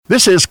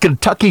This is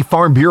Kentucky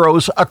Farm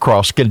Bureaus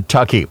across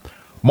Kentucky.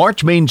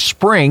 March means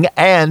spring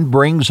and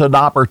brings an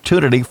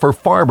opportunity for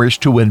farmers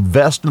to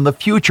invest in the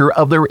future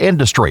of their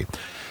industry.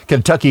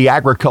 Kentucky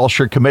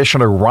Agriculture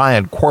Commissioner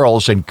Ryan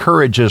Quarles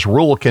encourages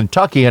rural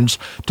Kentuckians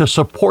to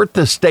support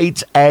the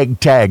state's Ag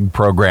Tag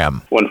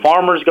program. When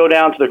farmers go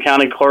down to their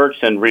county clerks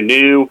and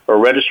renew or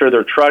register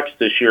their trucks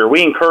this year,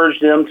 we encourage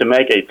them to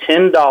make a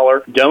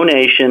 $10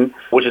 donation,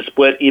 which is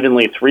split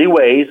evenly three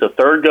ways. A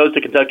third goes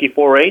to Kentucky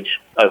 4-H,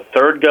 a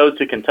third goes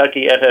to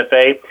Kentucky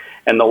FFA,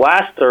 and the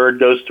last third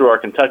goes through our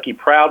Kentucky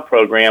Proud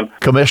program.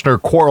 Commissioner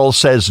Quarles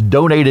says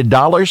donated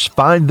dollars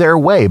find their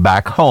way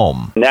back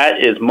home. And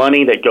that is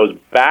money that goes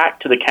back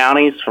to the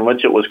counties from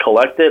which it was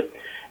collected.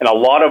 And a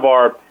lot of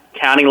our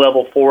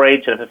county-level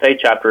 4-H and FFA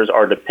chapters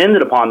are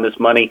dependent upon this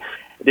money.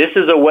 This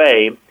is a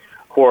way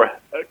for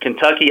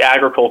Kentucky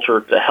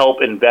agriculture to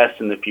help invest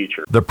in the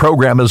future. The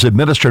program is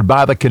administered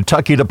by the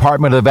Kentucky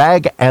Department of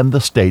Ag and the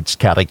state's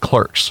county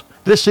clerks.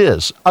 This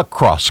is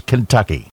Across Kentucky.